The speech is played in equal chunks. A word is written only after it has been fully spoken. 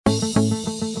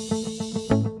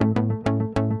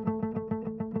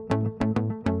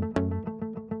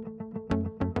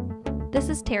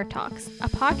Tear Talks, a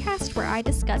podcast where I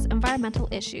discuss environmental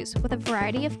issues with a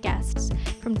variety of guests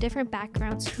from different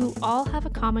backgrounds who all have a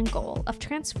common goal of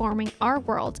transforming our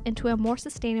world into a more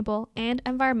sustainable and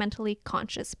environmentally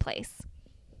conscious place.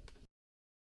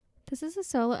 This is a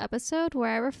solo episode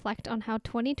where I reflect on how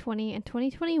 2020 and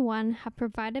 2021 have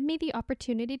provided me the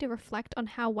opportunity to reflect on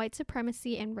how white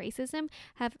supremacy and racism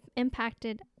have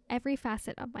impacted every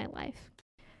facet of my life.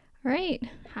 All right.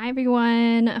 Hi,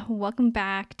 everyone. Welcome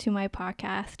back to my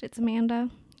podcast. It's Amanda,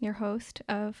 your host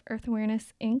of Earth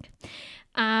Awareness, Inc.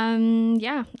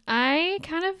 I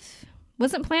kind of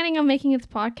wasn't planning on making this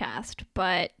podcast,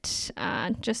 but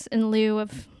just in lieu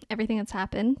of everything that's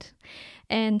happened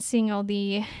and seeing all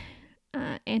the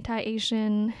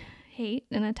anti-Asian hate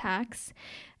and attacks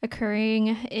occurring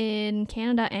in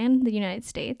Canada and the United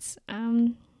States,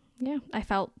 I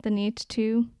felt the need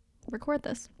to record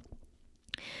this.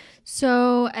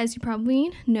 So, as you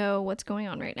probably know what's going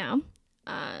on right now,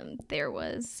 there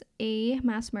was a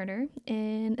mass murder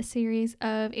in a series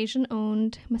of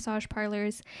Asian-owned massage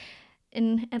parlors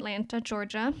in Atlanta,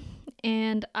 Georgia,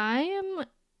 and I am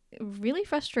really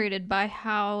frustrated by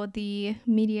how the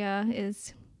media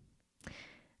is,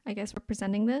 I guess,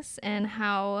 representing this, and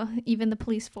how even the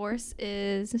police force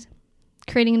is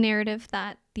creating a narrative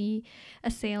that the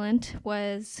assailant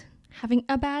was having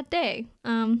a bad day.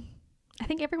 I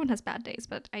think everyone has bad days,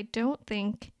 but I don't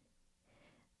think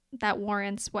that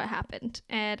warrants what happened.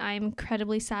 And I'm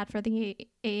incredibly sad for the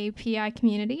AAPI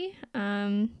community.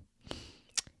 And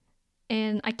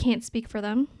I can't speak for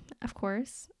them, of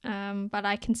course, but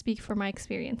I can speak for my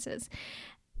experiences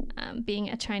being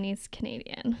a Chinese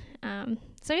Canadian.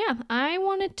 I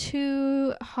wanted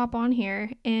to hop on here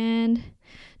and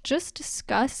just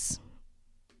discuss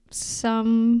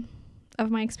some of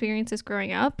my experiences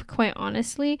growing up. Quite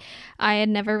honestly, I had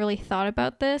never really thought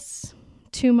about this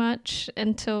too much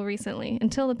until recently,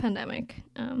 until the pandemic.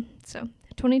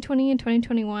 2020 and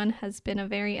 2021 has been a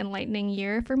very enlightening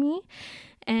year for me,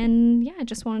 and I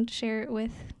just wanted to share it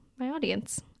with my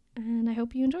audience, and I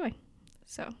hope you enjoy.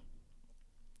 All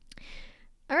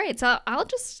right, so I'll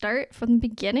just start from the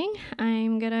beginning.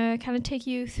 I'm gonna kind of take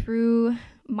you through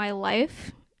my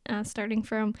life, starting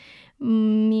from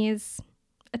me as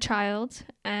a child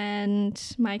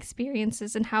and my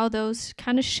experiences and how those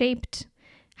kind of shaped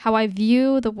how I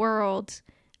view the world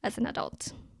as an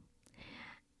adult.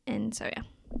 And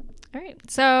all right.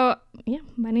 So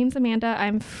my name's Amanda.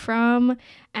 I'm from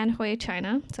Anhui,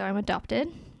 China. So I'm adopted,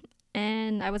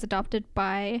 and I was adopted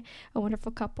by a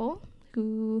wonderful couple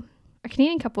who are a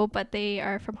Canadian couple, but they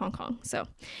are from Hong Kong. So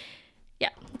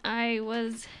I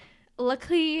was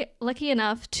lucky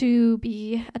enough to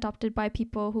be adopted by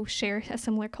people who share a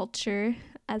similar culture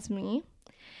as me.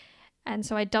 And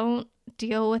so I don't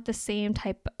deal with the same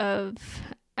type of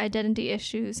identity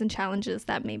issues and challenges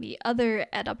that maybe other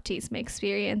adoptees may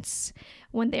experience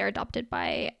when they are adopted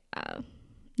by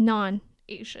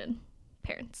non-Asian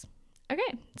parents.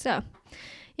 Okay, so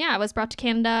I was brought to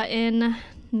Canada in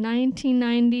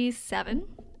 1997,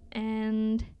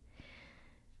 and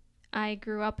I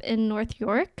grew up in North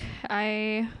York.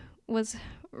 I was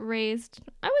raised,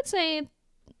 I would say,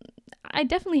 I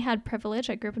definitely had privilege.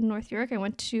 I grew up in North York. I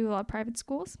went to a lot of private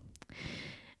schools.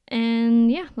 And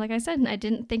like I said, I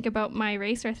didn't think about my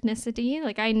race or ethnicity.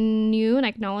 Like, I knew and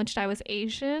acknowledged I was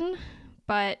Asian,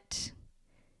 but,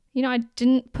 I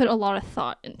didn't put a lot of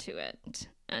thought into it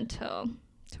until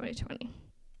 2020.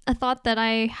 A thought that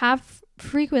I have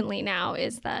frequently now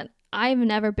is that I've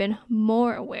never been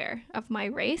more aware of my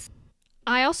race.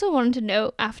 I also wanted to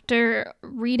note, after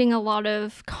reading a lot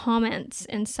of comments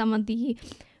in some of the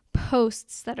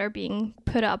posts that are being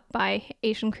put up by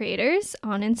Asian creators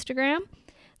on Instagram,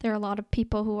 there are a lot of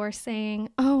people who are saying,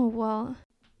 oh, well,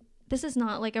 this is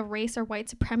not like a race or white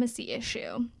supremacy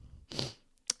issue.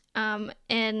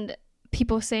 And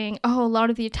people saying, oh, a lot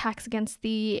of the attacks against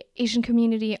the Asian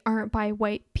community aren't by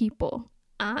white people.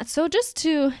 So just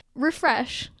to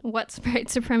refresh what white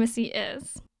supremacy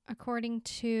is, according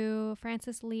to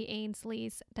Francis Lee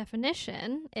Ainsley's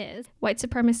definition, is white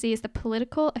supremacy is the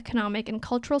political, economic, and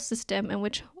cultural system in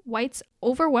which whites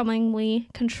overwhelmingly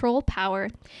control power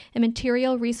and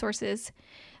material resources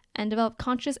and develop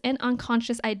conscious and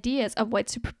unconscious ideas of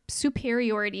white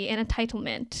superiority and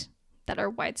entitlement that are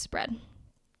widespread.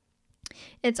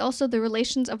 It's also the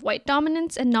relations of white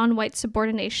dominance and non-white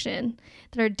subordination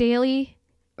that are daily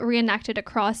reenacted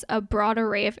across a broad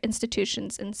array of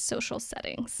institutions and social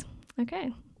settings.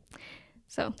 Okay,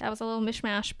 so that was a little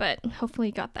mishmash, but hopefully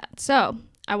you got that. So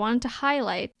I wanted to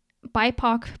highlight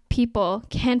BIPOC people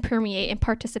can permeate and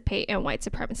participate in white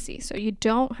supremacy. So you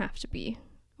don't have to be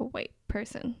a white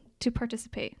person to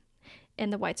participate in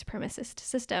the white supremacist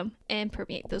system and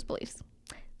permeate those beliefs.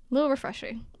 A little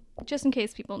refreshing, just in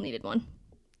case people needed one.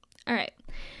 All right.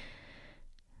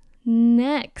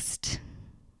 Next.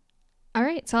 All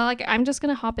right. So I'm just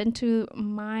going to hop into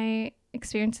my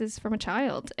experiences from a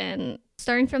child, and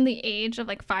starting from the age of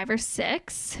 5 or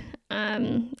 6,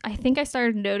 I think I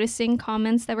started noticing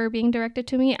comments that were being directed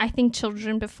to me. I think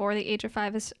children before the age of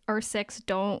 5 or 6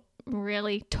 don't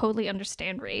really totally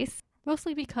understand race,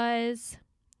 mostly because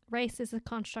race is a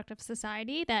construct of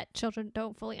society that children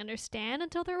don't fully understand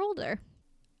until they're older.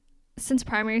 Since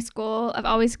primary school, I've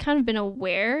always kind of been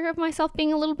aware of myself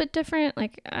being a little bit different.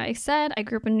 Like I said, I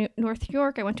grew up in North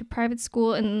York. I went to private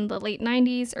school in the late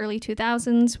 90s, early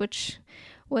 2000s, which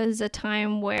was a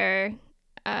time where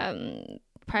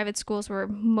private schools were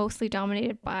mostly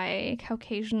dominated by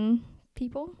Caucasian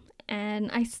people.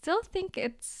 And I still think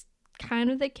it's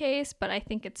kind of the case, but I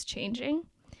think it's changing.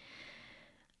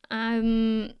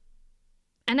 And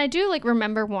I do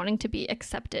remember wanting to be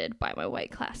accepted by my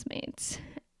white classmates.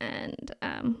 And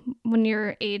when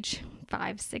you're age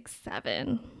 5, 6,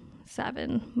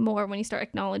 7 more, when you start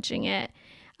acknowledging it,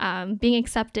 being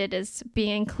accepted is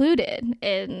being included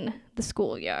in the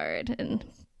schoolyard and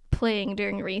playing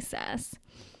during recess.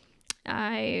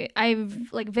 I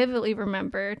vividly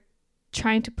remember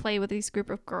trying to play with these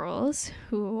group of girls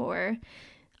who were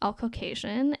all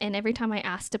Caucasian, and every time I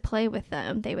asked to play with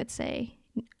them, they would say,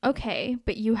 "Okay,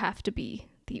 but you have to be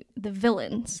the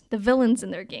villains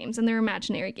in their games, in their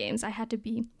imaginary games. I had to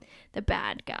be the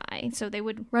bad guy." So they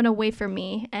would run away from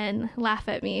me and laugh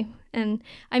at me. And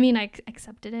I mean, I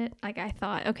accepted it. I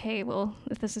thought, okay, well,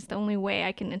 if this is the only way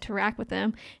I can interact with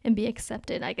them and be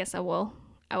accepted, I guess I will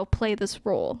play this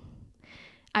role.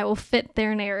 I will fit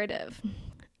their narrative.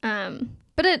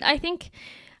 But I think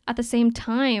at the same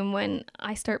time, when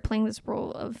I start playing this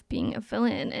role of being a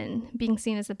villain and being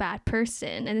seen as a bad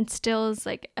person, and it still is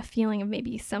a feeling of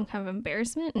maybe some kind of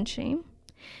embarrassment and shame,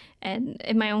 and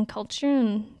in my own culture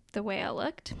and the way I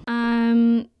looked.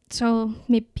 So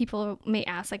maybe people may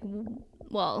ask,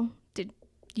 well, did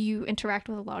you interact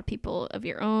with a lot of people of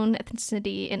your own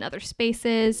ethnicity in other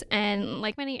spaces? And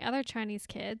like many other Chinese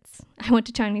kids, I went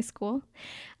to Chinese school.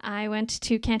 I went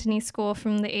to Cantonese school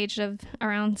from the age of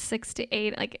around 6 to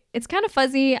 8. It's kind of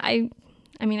fuzzy. I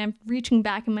mean, I'm reaching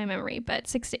back in my memory, but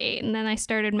 6 to 8. And then I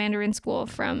started Mandarin school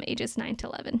from ages 9 to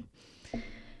 11.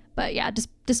 But yeah,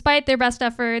 despite their best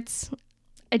efforts,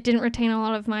 I didn't retain a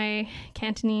lot of my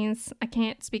Cantonese. I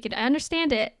can't speak it. I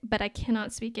understand it, but I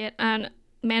cannot speak it. And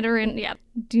Mandarin,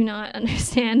 do not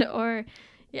understand or,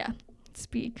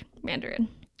 speak Mandarin.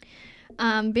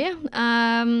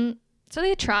 So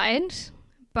they tried,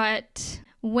 but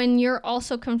when you're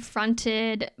also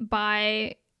confronted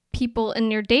by people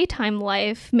in your daytime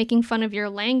life making fun of your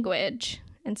language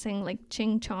and saying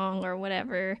ching chong or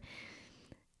whatever,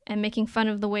 and making fun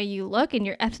of the way you look and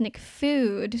your ethnic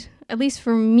food, at least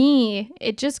for me,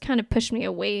 it just kind of pushed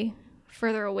me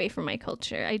further away from my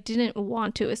culture. I didn't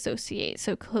want to associate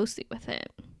so closely with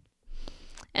it.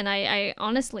 And I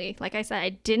honestly, like I said, I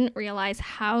didn't realize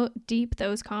how deep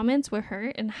those comments would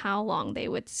hurt and how long they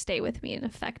would stay with me and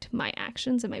affect my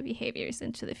actions and my behaviors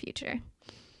into the future.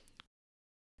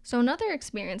 So another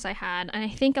experience I had, and I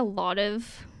think a lot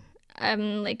of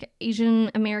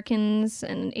Asian Americans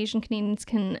and Asian Canadians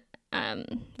can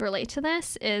relate to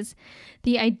this, is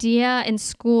the idea in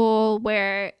school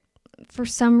where for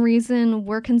some reason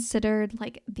we're considered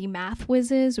the math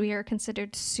whizzes. We are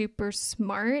considered super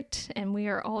smart and we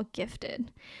are all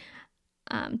gifted.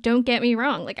 Don't get me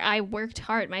wrong, I worked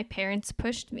hard, my parents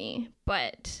pushed me,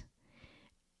 but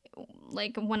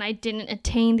when I didn't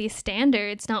attain these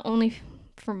standards, not only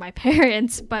from my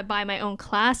parents but by my own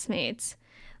classmates,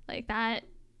 that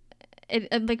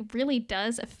it really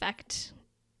does affect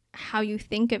how you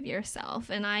think of yourself.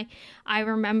 And I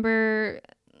remember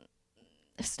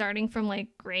starting from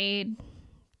grade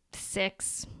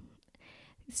 6,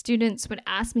 students would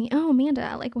ask me, "Oh,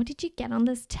 Amanda, what did you get on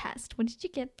this test? What did you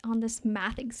get on this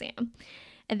math exam?"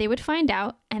 And they would find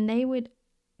out and they would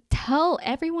tell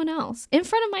everyone else in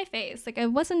front of my face. I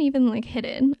wasn't even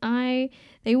hidden.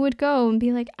 They would go and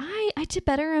be I did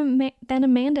better than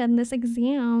Amanda in this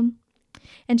exam,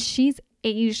 and she's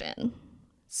Asian.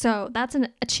 So that's an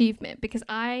achievement because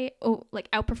I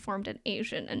outperformed an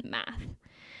Asian in math.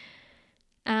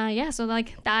 So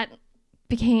that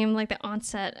became the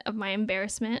onset of my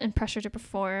embarrassment and pressure to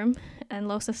perform and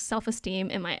low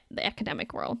self-esteem in the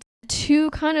academic world. To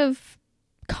kind of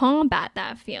combat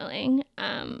that feeling,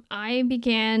 I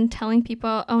began telling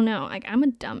people, "Oh no, I'm a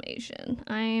dumb Asian.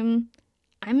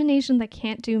 I'm an Asian that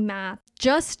can't do math,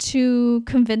 just to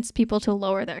convince people to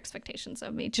lower their expectations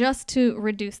of me, just to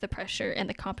reduce the pressure and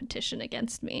the competition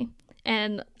against me.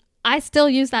 And I still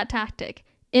use that tactic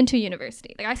into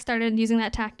university. Like, I started using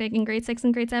that tactic in grade 6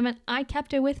 and grade 7. I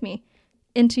kept it with me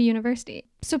into university.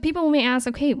 So people may ask,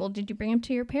 okay, well, did you bring them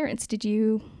to your parents? Did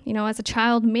you, as a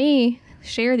child may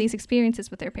share these experiences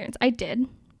with their parents? I did.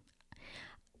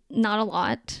 Not a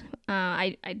lot.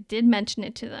 I did mention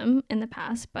it to them in the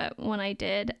past, but when I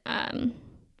did,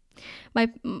 my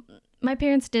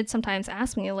parents did sometimes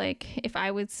ask me, like, if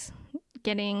I was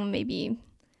getting maybe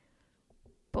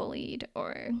bullied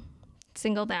or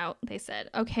singled out. They said,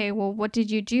 okay, well, what did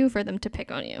you do for them to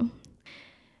pick on you?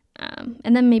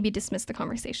 And then maybe dismiss the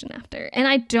conversation after. And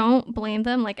I don't blame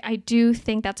them. Like, I do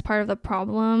think that's part of the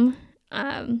problem.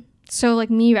 So, like,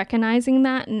 me recognizing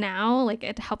that now, like,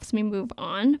 it helps me move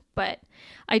on. But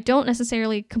I don't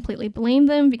necessarily completely blame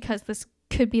them, because this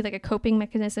could be like a coping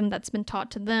mechanism that's been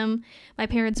taught to them. My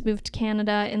parents moved to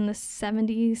Canada in the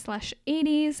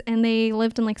 70s/80s, and they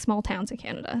lived in like small towns in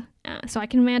Canada. So I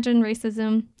can imagine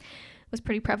racism was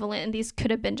pretty prevalent, and these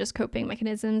could have been just coping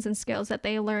mechanisms and skills that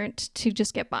they learned to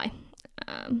just get by.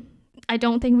 I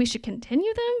don't think we should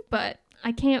continue them, but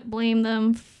I can't blame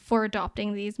them for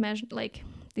adopting these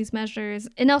measures.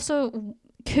 And also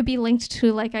could be linked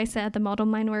to, like I said, the model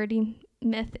minority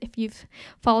myth, if you've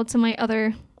followed some of my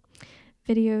other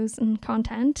videos and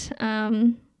content.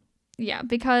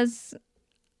 Because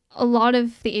a lot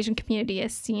of the Asian community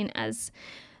is seen as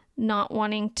not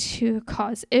wanting to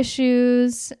cause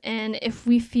issues, and if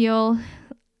we feel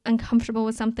uncomfortable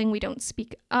with something, we don't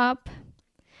speak up.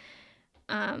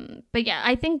 But yeah,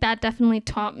 I think that definitely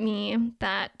taught me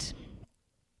that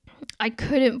I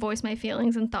couldn't voice my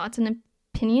feelings and thoughts and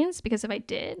opinions, because if I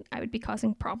did, I would be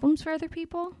causing problems for other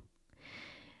people.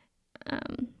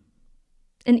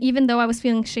 And even though I was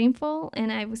feeling shameful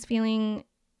and I was feeling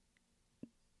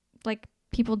like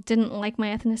people didn't like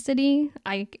my ethnicity,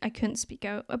 I couldn't speak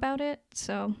out about it.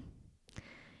 So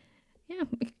yeah,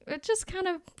 it just kind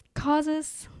of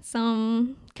causes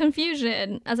some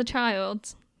confusion as a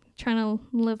child trying to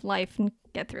live life and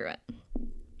get through it.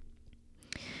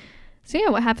 So yeah,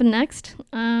 what happened next?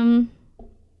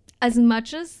 As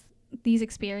much as these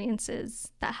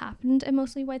experiences that happened in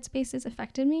mostly white spaces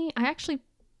affected me, I actually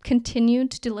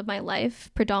continued to live my life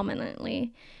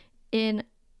predominantly in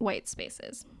white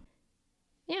spaces.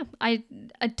 Yeah, I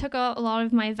took a lot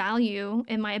of my value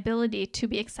in my ability to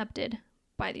be accepted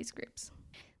by these groups.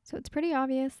 So it's pretty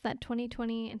obvious that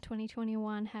 2020 and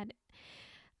 2021 had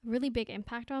a really big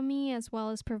impact on me, as well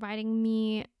as providing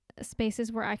me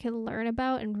spaces where I could learn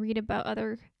about and read about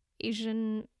other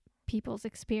Asian people's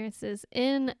experiences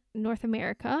in North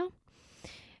America.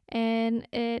 And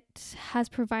it has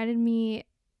provided me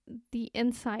the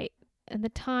insight and the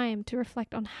time to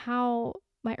reflect on how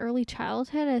my early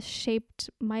childhood has shaped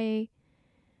my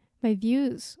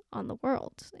views on the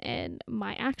world and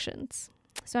my actions.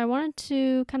 So I wanted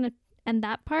to kind of end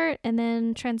that part and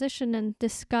then transition and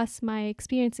discuss my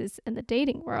experiences in the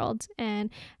dating world and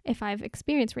if I've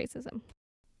experienced racism.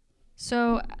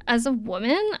 So as a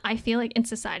woman, I feel like in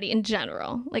society in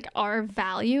general, like, our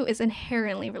value is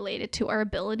inherently related to our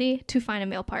ability to find a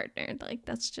male partner. Like,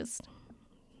 that's just,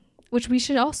 which we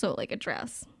should also like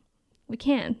address. We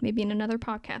can, maybe in another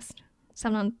podcast,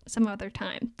 some other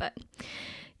time. But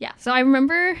yeah, so I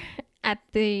remember at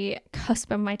the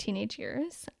cusp of my teenage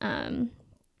years,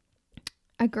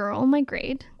 a girl in my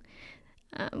grade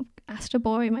asked a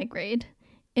boy in my grade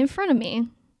in front of me,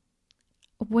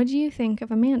 what do you think of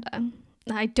Amanda?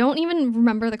 I don't even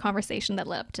remember the conversation that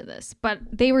led up to this, but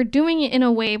they were doing it in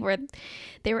a way where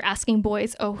they were asking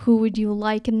boys, oh, who would you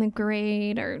like in the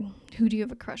grade, or who do you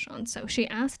have a crush on? So she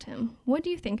asked him, what do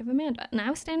you think of Amanda? And I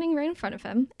was standing right in front of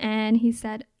him, and he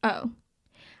said, oh,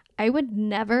 I would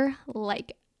never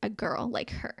like a girl like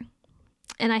her.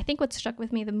 And I think what struck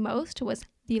with me the most was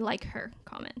the like her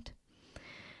comment.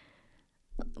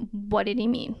 What did he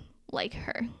mean, like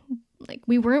her? Like,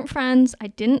 we weren't friends. I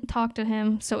didn't talk to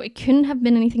him, so it couldn't have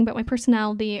been anything about my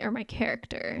personality or my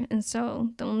character. And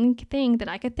so the only thing that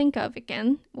I could think of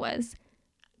again was,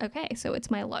 okay, so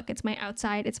it's my look, it's my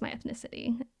outside, it's my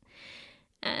ethnicity.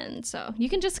 And so you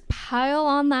can just pile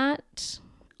on that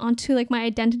onto like my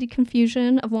identity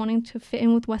confusion of wanting to fit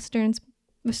in with Western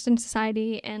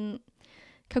society and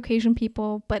Caucasian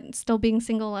people, but still being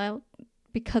singled out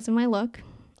because of my look.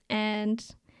 And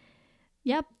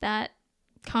yep, that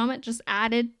comment just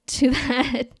added to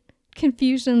that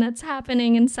confusion that's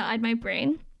happening inside my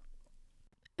brain.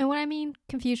 And when I mean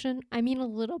confusion, I mean a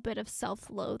little bit of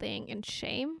self-loathing and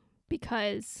shame,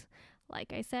 because,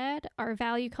 like I said, our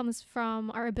value comes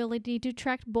from our ability to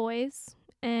attract boys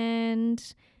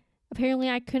and apparently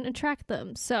I couldn't attract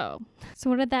them. So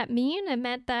what did that mean? It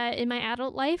meant that in my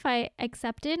adult life, I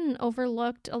accepted and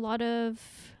overlooked a lot of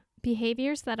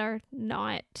behaviors that are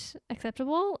not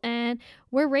acceptable and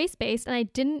were race-based, and I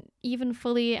didn't even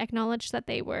fully acknowledge that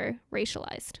they were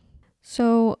racialized.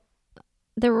 So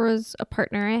there was a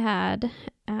partner I had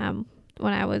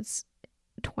when I was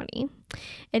 20,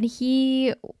 and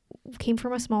he came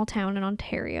from a small town in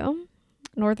Ontario,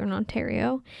 Northern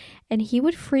Ontario, and he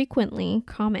would frequently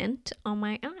comment on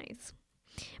my eyes,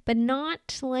 but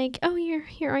not like, oh, your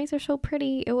eyes are so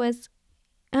pretty. It was,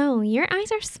 oh, your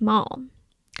eyes are small.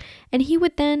 And he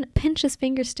would then pinch his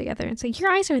fingers together and say,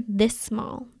 your eyes are this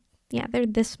small. Yeah, they're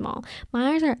this small.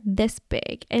 My eyes are this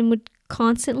big, and would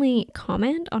constantly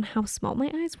comment on how small my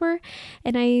eyes were.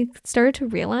 And I started to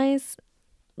realize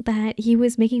that he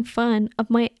was making fun of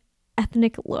my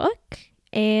ethnic look.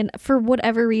 And for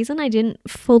whatever reason, I didn't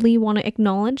fully want to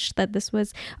acknowledge that this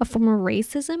was a form of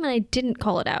racism, and I didn't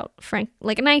call it out,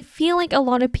 and I feel like a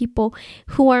lot of people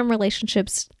who are in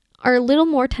relationships are a little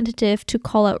more tentative to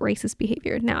call out racist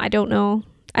behavior. Now, I don't know,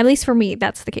 at least for me,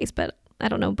 that's the case, but I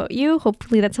don't know about you.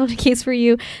 Hopefully that's not the case for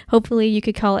you. Hopefully you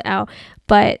could call it out.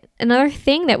 But another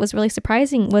thing that was really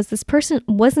surprising was this person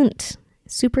wasn't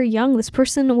super young. This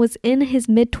person was in his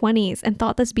mid-20s and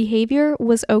thought this behavior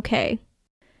was okay.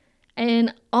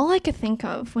 And all I could think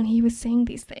of when he was saying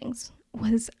these things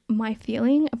was my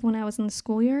feeling of when I was in the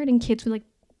schoolyard and kids would like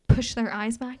push their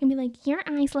eyes back and be like, your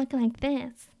eyes look like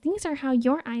this. These are how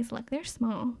your eyes look. They're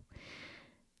small.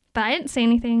 But I didn't say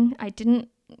anything. I didn't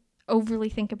overly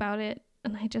think about it.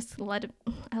 And I just let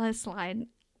it slide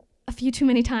a few too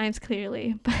many times,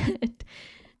 clearly.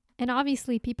 And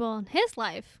obviously people in his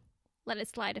life let it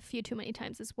slide a few too many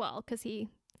times as well, because he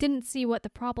didn't see what the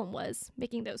problem was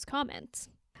making those comments.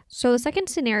 So the second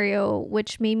scenario,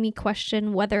 which made me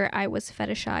question whether I was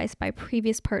fetishized by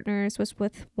previous partners, was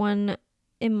with one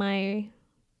in my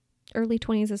early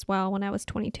 20s as well, when I was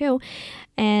 22.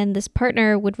 And this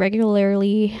partner would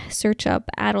regularly search up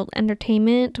adult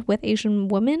entertainment with Asian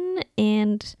women.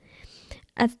 And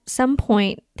at some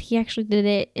point, he actually did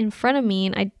it in front of me,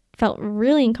 and I felt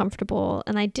really uncomfortable,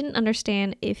 and I didn't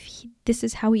understand if this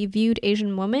is how he viewed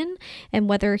Asian women and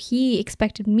whether he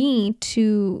expected me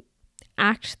to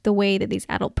act the way that these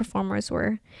adult performers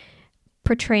were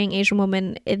portraying Asian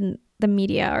women in the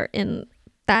media or in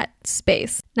that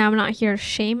space. Now, I'm not here to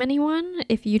shame anyone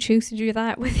if you choose to do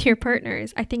that with your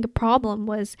partners. I think a problem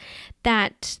was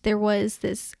that there was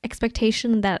this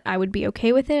expectation that I would be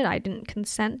okay with it. I didn't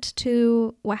consent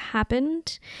to what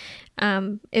happened.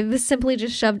 It was simply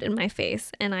just shoved in my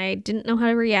face, and I didn't know how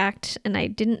to react, and I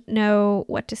didn't know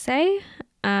what to say.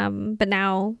 But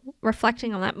now,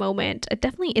 reflecting on that moment, it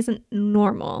definitely isn't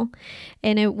normal,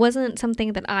 and it wasn't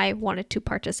something that I wanted to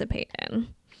participate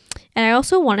in. And I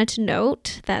also wanted to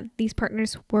note that these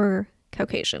partners were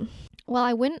Caucasian. While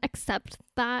I wouldn't accept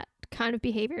that kind of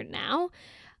behavior now,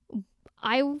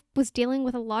 I was dealing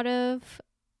with a lot of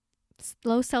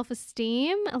low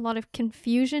self-esteem, a lot of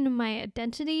confusion in my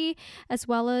identity, as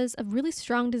well as a really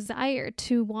strong desire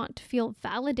to want to feel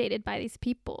validated by these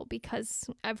people, because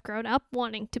I've grown up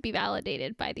wanting to be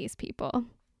validated by these people,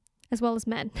 as well as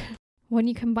men. When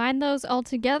you combine those all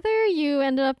together, you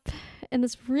end up in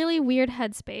this really weird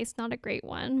headspace, not a great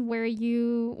one, where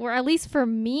or at least for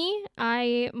me,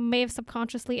 I may have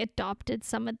subconsciously adopted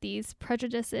some of these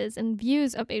prejudices and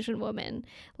views of Asian women.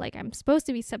 Like, I'm supposed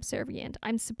to be subservient,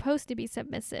 I'm supposed to be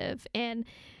submissive, and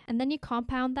then you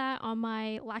compound that on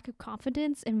my lack of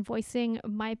confidence in voicing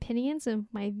my opinions and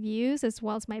my views as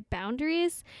well as my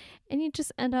boundaries, and you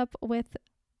just end up with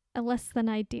a less than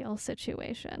ideal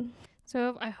situation.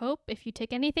 So I hope if you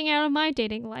take anything out of my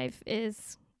dating life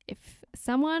is, if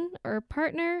someone or a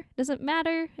partner, doesn't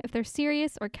matter if they're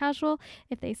serious or casual,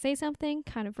 if they say something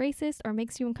kind of racist or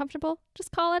makes you uncomfortable,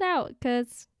 just call it out,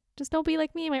 because just don't be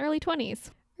like me in my early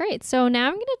 20s. All right, so now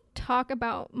I'm going to talk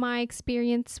about my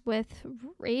experience with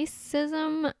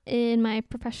racism in my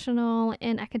professional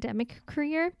and academic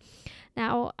career.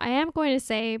 Now, I am going to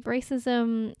say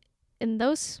racism in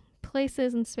those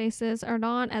places and spaces are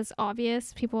not as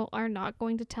obvious. People are not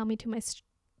going to tell me to my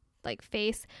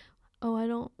face, oh, I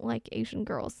don't like Asian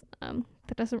girls.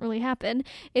 That doesn't really happen.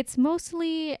 It's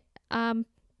mostly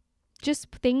just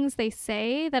things they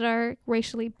say that are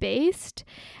racially based,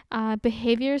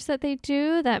 behaviors that they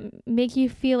do that make you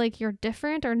feel like you're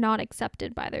different or not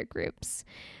accepted by their groups.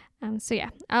 So yeah,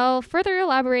 I'll further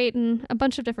elaborate in a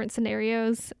bunch of different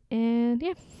scenarios. And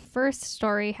yeah, first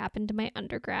story happened to my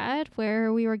undergrad,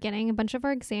 where we were getting a bunch of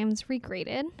our exams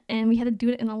regraded, and we had to do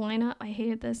it in a lineup. I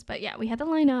hated this, but yeah, we had to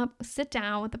line up, sit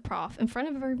down with the prof in front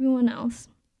of everyone else,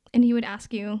 and he would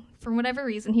ask you, for whatever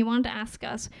reason, he wanted to ask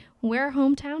us where our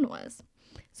hometown was.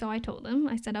 So I told him,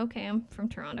 I said, okay, I'm from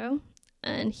Toronto.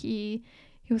 And he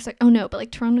was like, oh no, but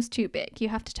like Toronto's too big. You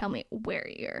have to tell me where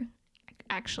you're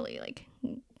actually, like,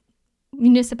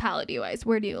 municipality wise,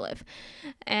 where do you live?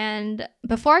 And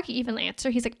before I could even answer,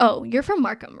 he's like, oh, you're from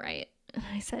Markham, right? And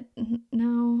I said,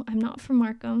 no, I'm not from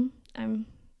Markham. And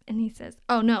he says,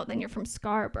 oh no, then you're from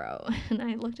Scarborough. And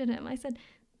I looked at him, I said,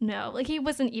 no, like he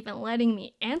wasn't even letting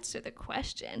me answer the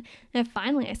question. And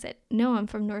finally I said, no, I'm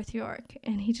from North York.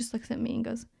 And he just looks at me and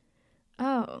goes,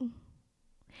 oh,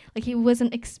 like he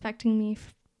wasn't expecting me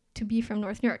to be from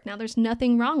North York. Now, there's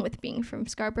nothing wrong with being from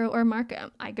Scarborough or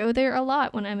Markham. I go there a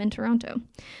lot when I'm in Toronto.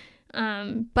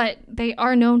 But they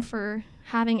are known for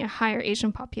having a higher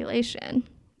Asian population.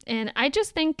 And I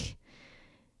just think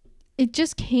it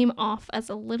just came off as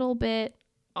a little bit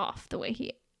off the way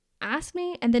he asked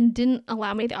me, and then didn't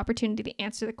allow me the opportunity to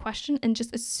answer the question and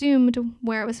just assumed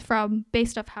where I was from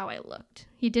based off how I looked.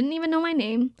 He didn't even know my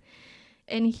name,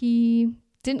 and he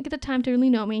didn't get the time to really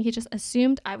know me. He just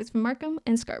assumed I was from Markham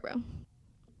and Scarborough.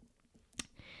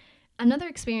 Another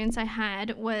experience I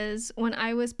had was when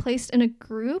I was placed in a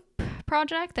group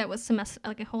project that was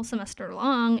a whole semester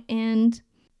long, and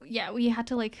yeah, we had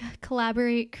to like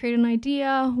collaborate, create an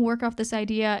idea, work off this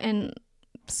idea, and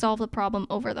solve the problem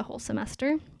over the whole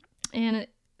semester. And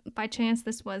by chance,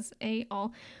 this was a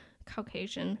all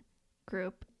Caucasian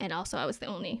group, and also I was the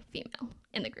only female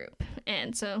in the group.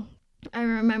 And so I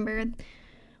remember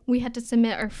we had to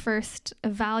submit our first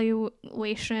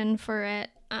evaluation for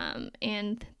it,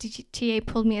 and TA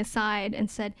pulled me aside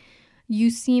and said, you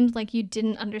seemed like you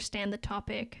didn't understand the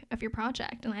topic of your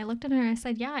project. And I looked at her and I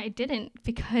said, yeah, I didn't,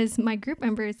 because my group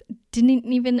members didn't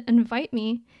even invite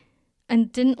me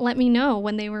and didn't let me know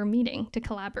when they were meeting to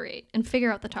collaborate and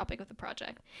figure out the topic of the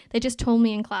project. They just told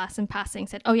me in class in passing,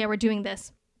 said, oh yeah, we're doing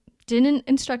this. Didn't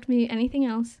instruct me anything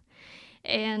else.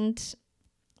 And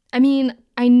I mean,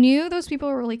 I knew those people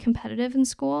were really competitive in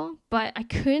school, but I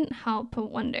couldn't help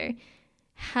but wonder,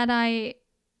 had I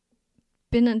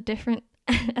been a different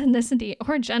ethnicity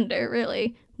or gender,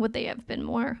 really, would they have been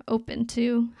more open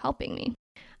to helping me?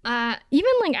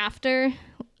 Even like after,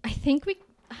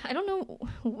 I don't know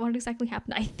what exactly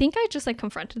happened. I think I just like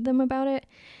confronted them about it.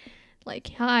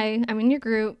 Like, hi, I'm in your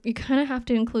group. You kind of have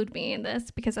to include me in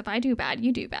this, because if I do bad,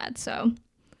 you do bad. So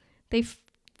they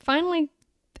finally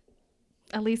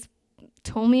at least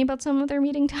told me about some of their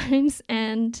meeting times,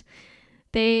 and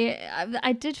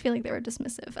I did feel like they were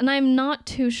dismissive. And I'm not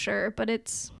too sure, but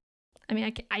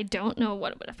I don't know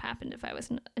what would have happened if I was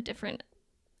a different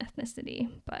ethnicity,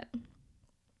 but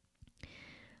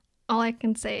all I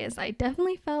can say is I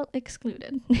definitely felt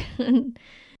excluded.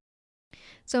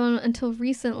 So until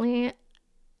recently,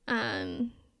 I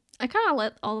kind of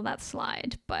let all of that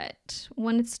slide, but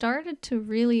when it started to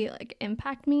really like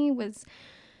impact me was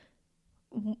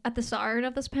at the start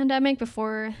of this pandemic,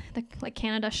 before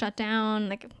Canada shut down,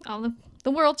 like all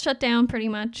the world shut down pretty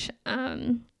much.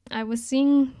 I was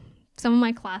seeing some of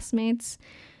my classmates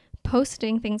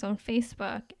posting things on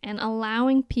Facebook and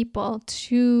allowing people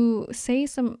to say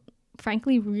some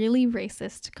frankly really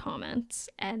racist comments,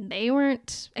 and they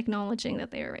weren't acknowledging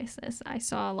that they were racist. I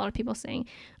saw a lot of people saying,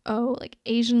 oh, like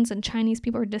Asians and Chinese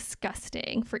people are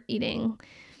disgusting for eating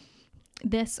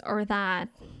this or that,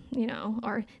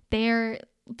 or they're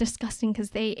disgusting because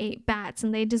they ate bats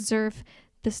and they deserve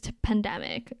this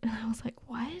pandemic. And I was like,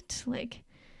 what? Like,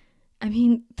 I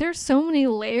mean, there's so many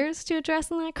layers to address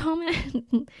in that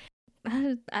comment.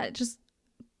 That just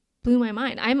blew my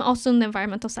mind. I'm also in the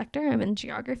environmental sector. I'm in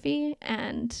geography,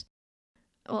 and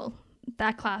well,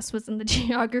 that class was in the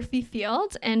geography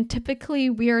field, and typically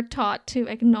we are taught to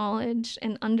acknowledge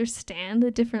and understand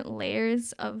the different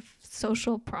layers of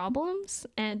social problems,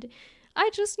 and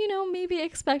I just, maybe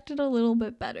expected a little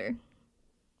bit better.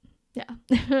 Yeah.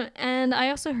 And I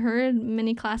also heard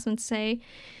many classmates say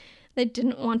they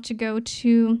didn't want to go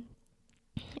to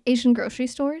Asian grocery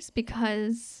stores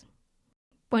because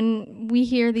when we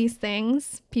hear these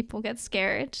things, people get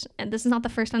scared. And this is not the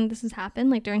first time this has happened.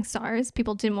 Like during SARS,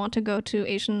 people didn't want to go to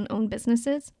Asian-owned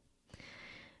businesses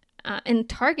and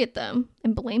target them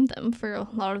and blame them for a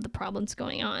lot of the problems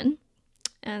going on.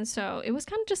 And so it was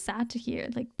kind of just sad to hear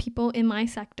like people in my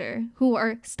sector who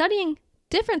are studying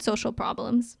different social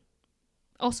problems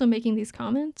also making these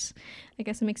comments. I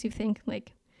guess it makes you think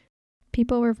like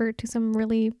people revert to some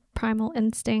really primal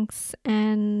instincts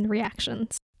and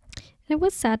reactions. And it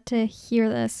was sad to hear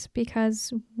this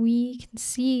because we can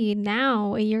see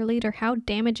now, a year later, how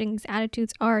damaging these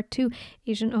attitudes are to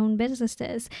Asian-owned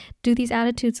businesses. Do these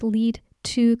attitudes lead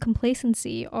to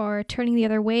complacency or turning the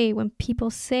other way when people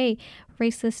say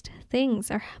racist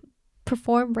things or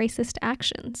perform racist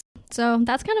actions. So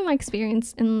that's kind of my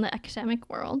experience in the academic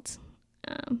world,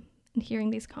 and hearing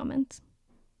these comments.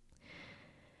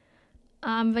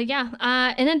 But yeah,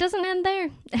 and it doesn't end there.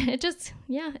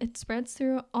 It spreads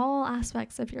through all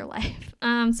aspects of your life.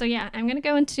 So yeah, I'm going to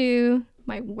go into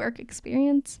my work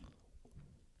experience.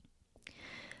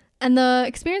 And the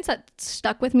experience that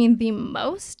stuck with me the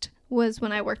most was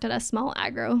when I worked at a small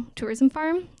agro-tourism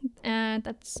farm,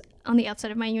 that's on the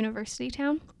outside of my university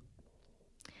town.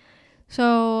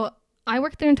 So I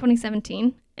worked there in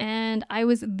 2017, and I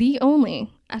was the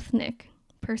only ethnic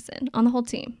person on the whole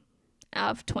team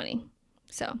out of 20.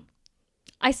 So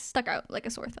I stuck out like a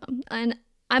sore thumb. And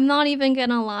I'm not even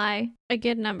gonna lie, a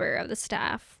good number of the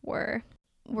staff were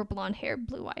blonde-haired,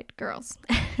 blue-eyed girls.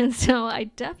 And so I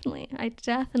definitely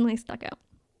stuck out.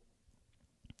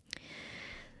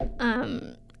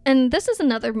 And this is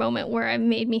another moment where it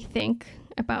made me think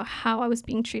about how I was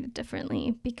being treated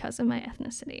differently because of my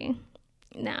ethnicity.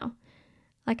 Now,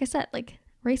 like I said, like,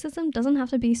 racism doesn't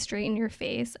have to be straight in your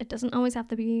face. It doesn't always have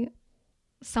to be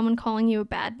someone calling you a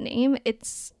bad name.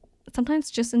 It's sometimes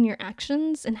just in your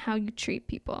actions and how you treat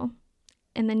people.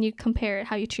 And then you compare it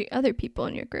how you treat other people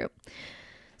in your group.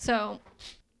 So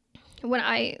when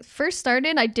I first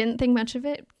started, I didn't think much of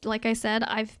it. Like I said,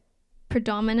 I've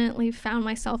predominantly found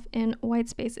myself in white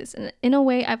spaces. And in a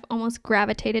way, I've almost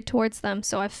gravitated towards them.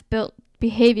 So I've built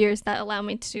behaviors that allow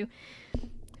me to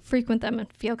frequent them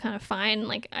and feel kind of fine.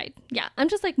 Like, I'm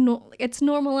just like, no, it's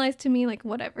normalized to me, like,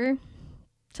 whatever.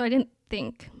 So I didn't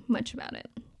think much about it.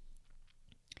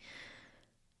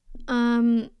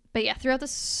 But yeah, throughout the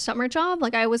summer job,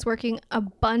 like, I was working a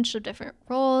bunch of different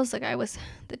roles. Like, I was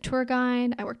the tour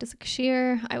guide, I worked as a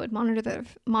cashier, I would monitor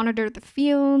the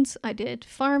fields, I did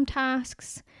farm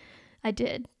tasks, I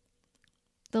did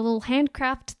the little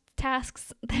handcraft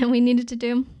tasks that we needed to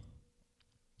do.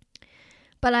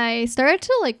 But I started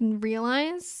to, like,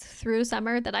 realize through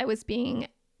summer that I was being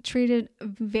treated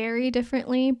very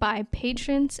differently by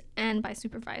patrons and by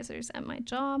supervisors at my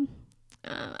job.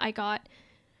 I got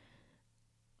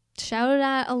shouted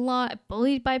at a lot,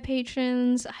 bullied by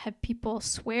patrons. I had people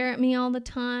swear at me all the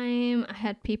time. I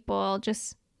had people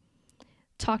just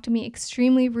talk to me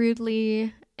extremely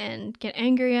rudely and get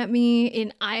angry at me.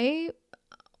 And I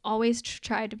always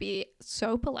tried to be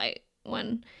so polite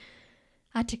when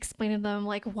I had to explain to them,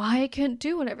 like, why I couldn't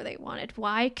do whatever they wanted,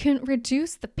 why I couldn't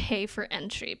reduce the pay for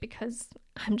entry, because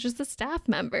I'm just a staff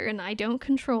member and I don't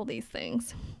control these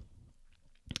things.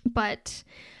 But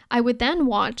I would then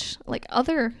watch, like,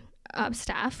 other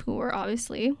staff who were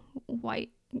obviously white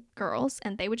girls,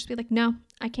 and they would just be like, no,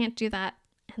 I can't do that.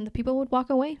 And the people would walk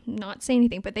away, not say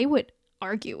anything, but they would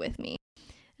argue with me.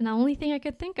 And the only thing I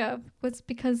could think of was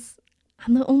because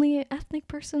I'm the only ethnic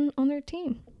person on their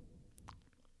team.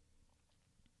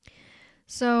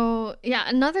 So yeah,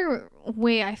 another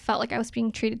way I felt like I was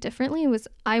being treated differently was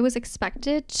I was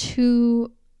expected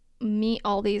to meet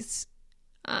all these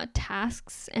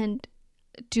tasks and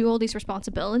do all these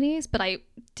responsibilities, but I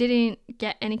didn't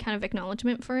get any kind of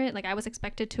acknowledgement for it. Like, I was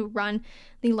expected to run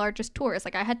the largest tours.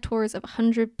 Like, I had tours of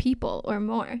 100 people or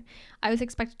more. I was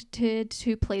expected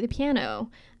to play the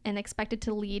piano and expected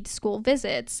to lead school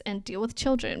visits and deal with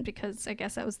children, because I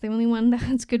guess I was the only one that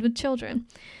was good with children.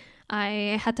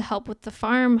 I had to help with the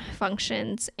farm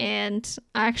functions, and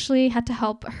I actually had to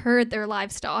help herd their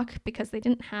livestock because they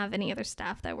didn't have any other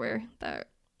staff that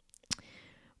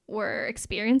were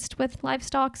experienced with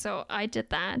livestock. So I did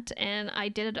that, and I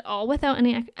did it all without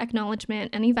any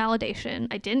acknowledgement, any validation.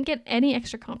 I didn't get any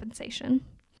extra compensation.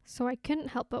 So I couldn't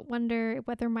help but wonder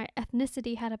whether my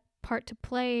ethnicity had a part to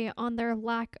play on their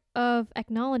lack of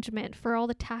acknowledgement for all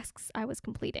the tasks I was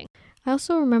completing. I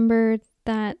also remember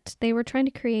that they were trying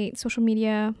to create social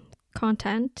media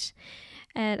content,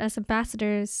 and as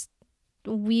ambassadors,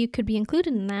 we could be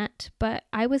included in that, but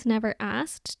I was never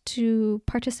asked to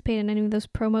participate in any of those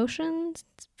promotions,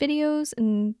 videos,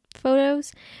 and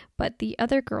photos. But the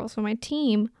other girls on my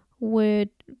team would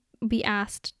be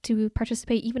asked to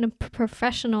participate even in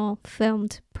professional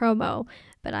filmed promo.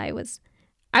 But I was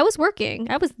working.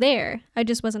 I was there. I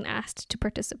just wasn't asked to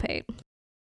participate.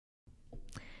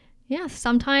 Yeah,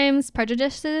 sometimes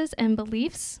prejudices and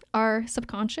beliefs are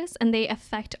subconscious, and they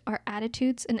affect our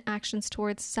attitudes and actions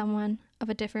towards someone of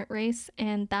a different race,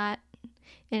 and that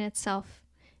in itself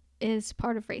is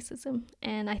part of racism.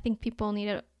 And I think people need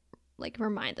to, like,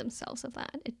 remind themselves of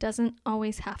that. It doesn't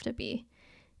always have to be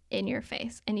in your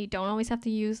face, and you don't always have to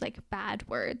use, like, bad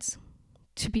words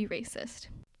to be racist.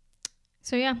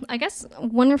 So yeah, I guess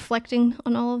when reflecting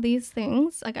on all of these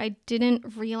things, like I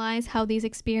didn't realize how these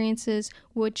experiences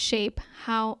would shape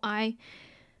how I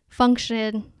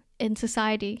function in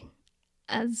society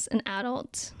as an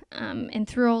adult, and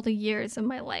through all the years of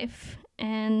my life.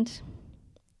 And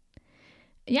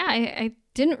yeah, I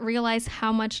didn't realize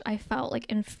how much I felt like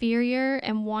inferior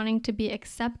and wanting to be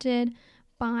accepted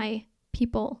by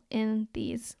people in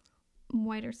these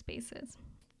wider spaces.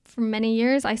 For many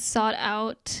years, I sought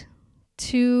out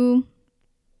to,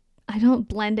 I don't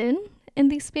blend in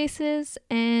these spaces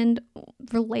and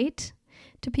relate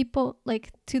to people,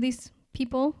 like to these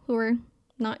people who are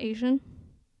not Asian.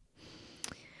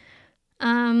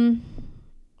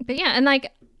 But yeah, and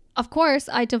like, of course,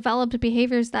 I developed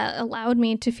behaviors that allowed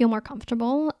me to feel more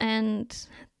comfortable and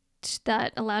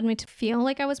that allowed me to feel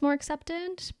like I was more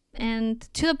accepted. And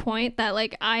to the point that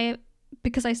like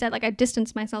because I said like I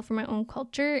distanced myself from my own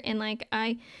culture and like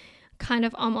I kind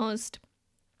of almost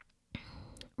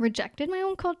rejected my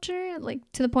own culture, like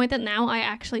to the point that now I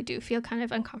actually do feel kind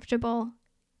of uncomfortable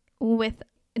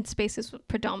in spaces with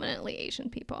predominantly Asian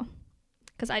people.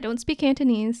 Because I don't speak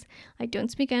Cantonese, I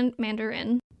don't speak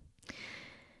Mandarin,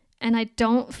 and I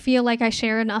don't feel like I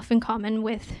share enough in common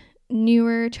with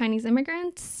newer Chinese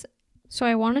immigrants. So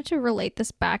I wanted to relate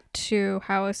this back to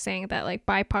how I was saying that like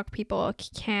BIPOC people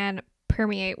can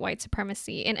permeate white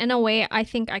supremacy. And in a way, I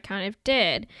think I kind of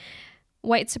did.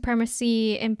 White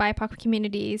supremacy in BIPOC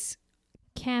communities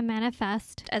can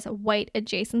manifest as a white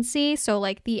adjacency. So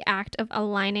like the act of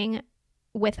aligning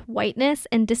with whiteness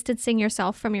and distancing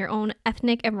yourself from your own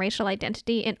ethnic and racial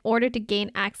identity in order to gain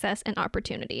access and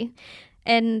opportunity.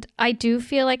 And I do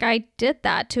feel like I did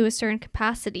that to a certain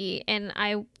capacity, and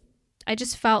I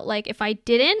just felt like if I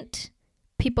didn't,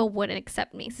 people wouldn't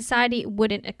accept me. Society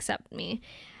wouldn't accept me.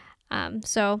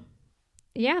 So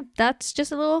yeah, that's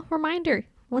just a little reminder.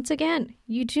 Once again,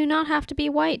 you do not have to be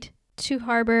white to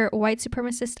harbor white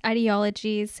supremacist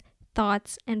ideologies,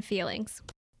 thoughts, and feelings.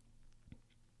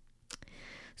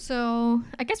 So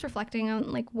I guess reflecting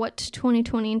on like what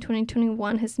 2020 and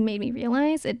 2021 has made me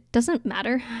realize, it doesn't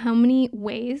matter how many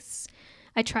ways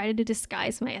I try to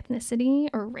disguise my ethnicity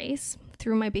or race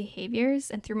through my behaviors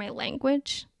and through my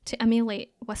language to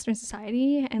emulate Western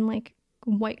society and like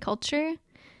white culture.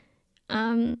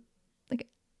 Like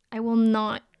I will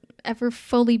not ever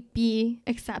fully be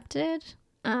accepted,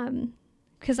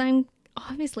 because I'm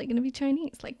obviously going to be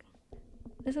Chinese. Like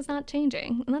this is not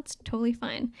changing, and that's totally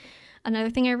fine.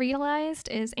 Another thing I realized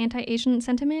is anti-Asian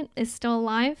sentiment is still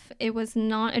alive. It was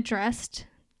not addressed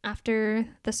after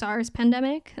the SARS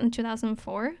pandemic in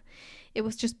 2004. It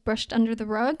was just brushed under the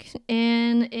rug,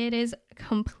 and it is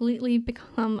completely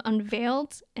become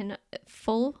unveiled in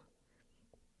full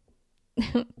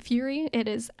fury. It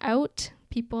is out.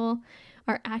 People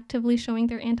are actively showing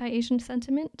their anti-Asian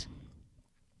sentiment.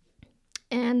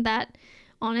 And that,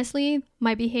 honestly,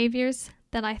 my behaviors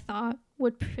that I thought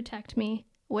would protect me,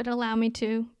 would allow me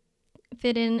to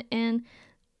fit in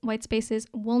white spaces,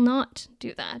 will not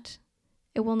do that.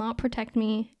 It will not protect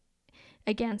me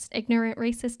against ignorant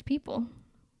racist people.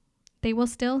 They will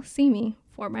still see me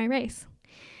for my race.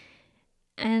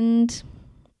 And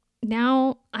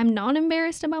now I'm not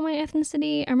embarrassed about my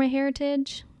ethnicity or my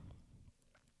heritage.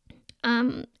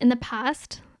 In the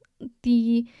past,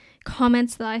 the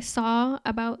comments that I saw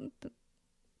about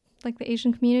like the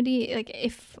Asian community, like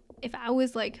if I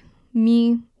was like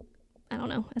me, I don't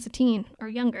know, as a teen or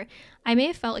younger, I may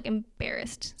have felt like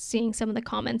embarrassed seeing some of the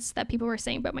comments that people were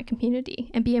saying about my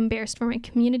community and be embarrassed for my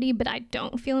community, but I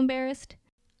don't feel embarrassed.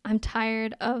 I'm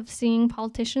tired of seeing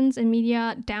politicians and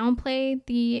media downplay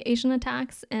the Asian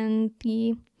attacks and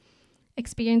the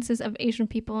experiences of Asian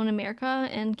people in America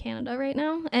and Canada right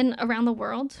now and around the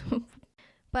world.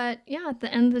 But yeah, at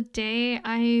the end of the day,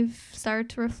 I've started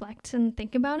to reflect and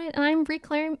think about it, and I'm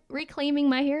reclaiming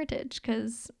my heritage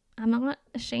because I'm not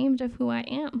ashamed of who I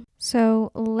am.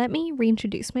 So let me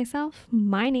reintroduce myself.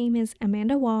 My name is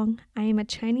Amanda Wong. I am a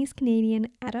Chinese Canadian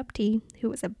adoptee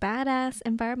who is a badass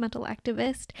environmental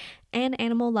activist and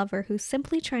animal lover who's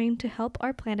simply trying to help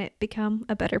our planet become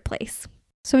a better place.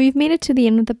 So you've made it to the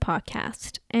end of the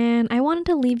podcast, and I wanted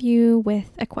to leave you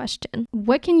with a question.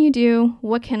 What can you do?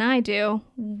 What can I do?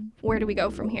 Where do we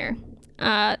go from here?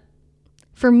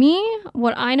 For me,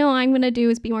 what I know I'm going to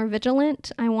do is be more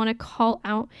vigilant. I want to call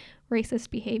out racist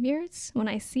behaviors when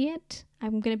I see it.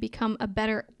 I'm going to become a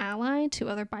better ally to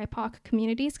other BIPOC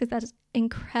communities because that is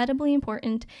incredibly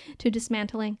important to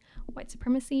dismantling white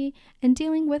supremacy and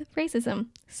dealing with racism.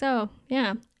 So,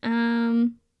 yeah,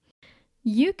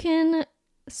 you can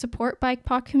support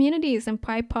BIPOC communities and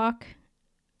BIPOC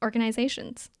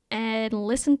organizations and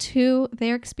listen to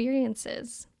their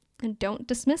experiences and don't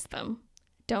dismiss them.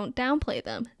 Don't downplay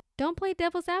them. Don't play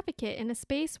devil's advocate in a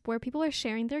space where people are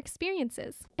sharing their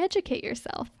experiences. Educate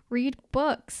yourself. Read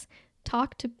books.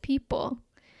 Talk to people.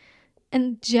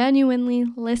 And genuinely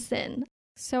listen.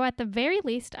 So at the very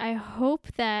least, I hope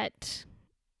that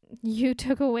you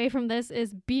took away from this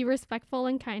is be respectful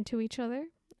and kind to each other.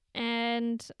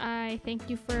 And I thank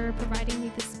you for providing me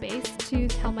the space to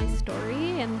tell my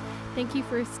story. And thank you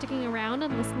for sticking around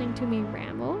and listening to me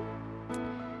ramble.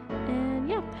 And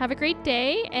yeah, have a great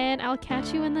day. And I'll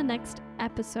catch you in the next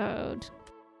episode.